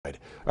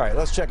All right,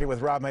 let's check in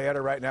with Rob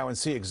Mayetta right now and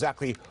see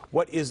exactly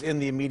what is in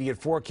the immediate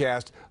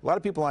forecast. A lot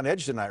of people on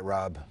edge tonight,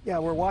 Rob. Yeah,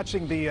 we're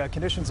watching the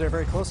conditions there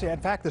very closely. In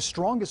fact, the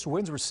strongest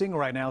winds we're seeing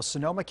right now,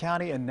 Sonoma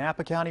County and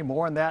Napa County.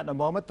 More on that in a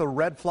moment. The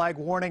red flag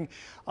warning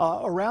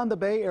around the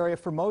Bay Area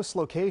for most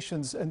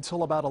locations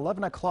until about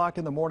 11 o'clock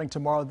in the morning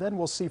tomorrow. Then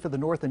we'll see for the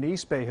North and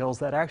East Bay Hills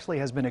that actually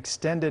has been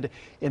extended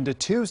into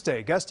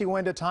Tuesday. Gusty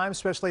wind at times,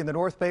 especially in the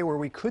North Bay, where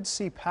we could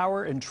see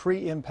power and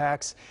tree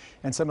impacts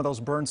and some of those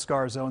burn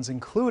scar zones,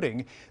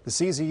 including the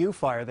CZU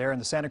fire there in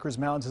the Santa Cruz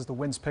Mountains as the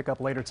winds pick up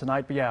later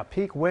tonight. But yeah,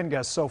 peak wind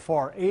gusts so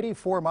far,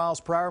 84 miles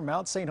per hour,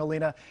 Mount St.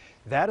 Helena.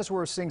 That is where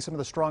we're seeing some of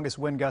the strongest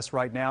wind gusts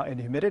right now, and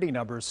humidity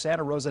numbers,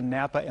 Santa Rosa,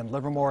 Napa, and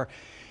Livermore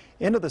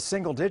into the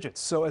single digits.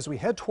 So as we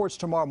head towards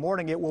tomorrow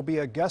morning, it will be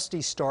a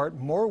gusty start,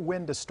 more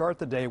wind to start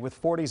the day with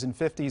 40s and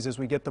 50s as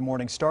we get the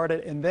morning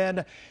started. And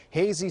then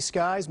hazy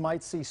skies,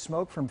 might see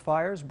smoke from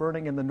fires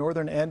burning in the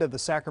northern end of the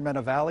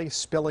Sacramento Valley,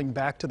 spilling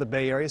back to the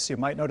Bay Area. So you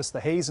might notice the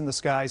haze in the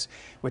skies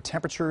with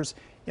temperatures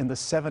in the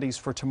 70s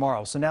for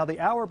tomorrow. So now the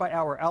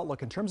hour-by-hour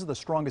outlook in terms of the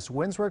strongest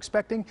winds we're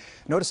expecting.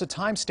 Notice a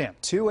timestamp,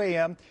 2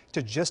 a.m.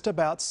 to just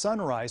about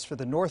sunrise for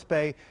the North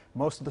Bay.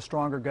 Most of the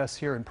stronger gusts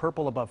here in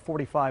purple, above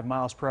 45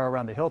 miles per hour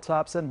around the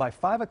hilltops. Then by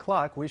 5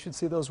 o'clock, we should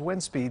see those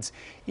wind speeds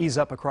ease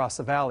up across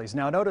the valleys.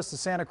 Now notice the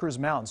Santa Cruz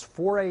Mountains,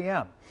 4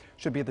 a.m.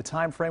 should be the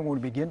time frame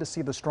when we begin to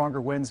see the stronger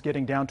winds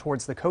getting down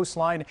towards the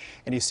coastline.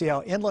 And you see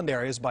how inland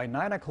areas by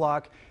 9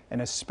 o'clock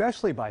and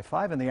especially by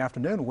 5 in the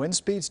afternoon, wind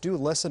speeds do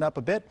lessen up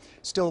a bit,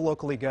 still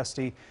locally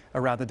gusty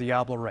around the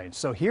Diablo Range.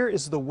 So here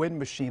is the wind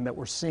machine that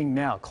we're seeing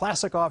now.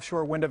 Classic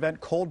offshore wind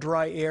event, cold,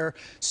 dry air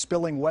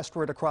spilling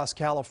westward across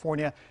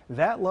California.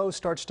 That low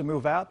starts to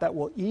move out. That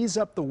will ease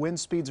up the wind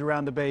speeds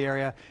around the Bay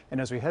Area.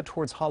 And as we head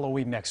towards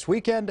Halloween next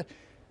weekend,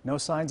 no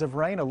signs of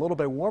rain, a little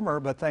bit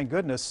warmer, but thank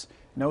goodness,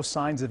 no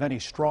signs of any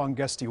strong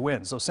gusty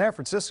winds. So San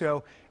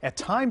Francisco at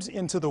times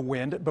into the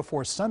wind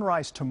before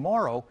sunrise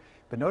tomorrow.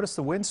 But notice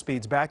the wind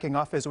speeds backing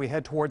off as we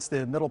head towards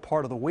the middle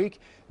part of the week.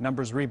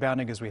 Numbers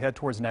rebounding as we head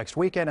towards next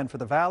weekend. And for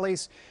the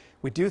valleys,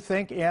 we do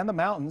think, and the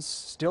mountains,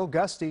 still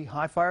gusty,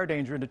 high fire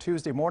danger into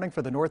Tuesday morning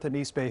for the North and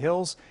East Bay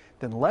Hills.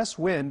 Then less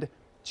wind,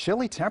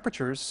 chilly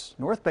temperatures.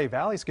 North Bay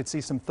valleys could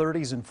see some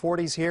 30s and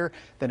 40s here.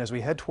 Then as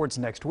we head towards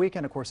next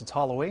weekend, of course, it's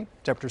Halloween.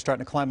 Temperatures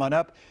starting to climb on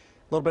up. A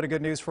little bit of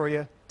good news for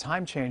you.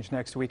 Time change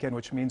next weekend,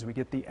 which means we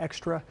get the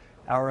extra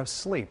hour of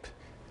sleep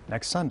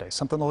next Sunday.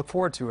 Something to look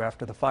forward to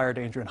after the fire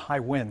danger and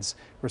high winds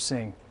we're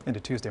seeing into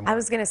Tuesday morning. I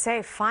was going to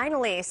say,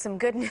 finally, some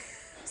good news,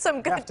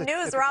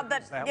 Rob,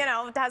 that, you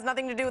know, has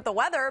nothing to do with the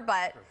weather,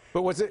 but...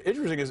 But what's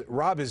interesting is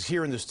Rob is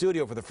here in the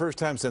studio for the first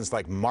time since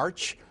like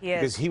March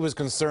because he was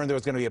concerned there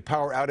was going to be a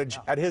power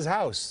outage at his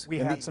house. We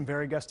had some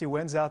very gusty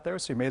winds out there,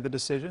 so he made the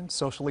decision,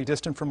 socially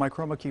distant from my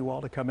chroma key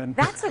wall, to come in.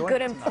 That's a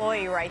good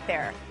employee right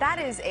there. That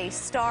is a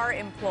star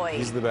employee.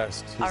 He's the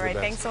best. All right,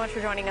 thanks so much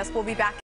for joining us. We'll be back.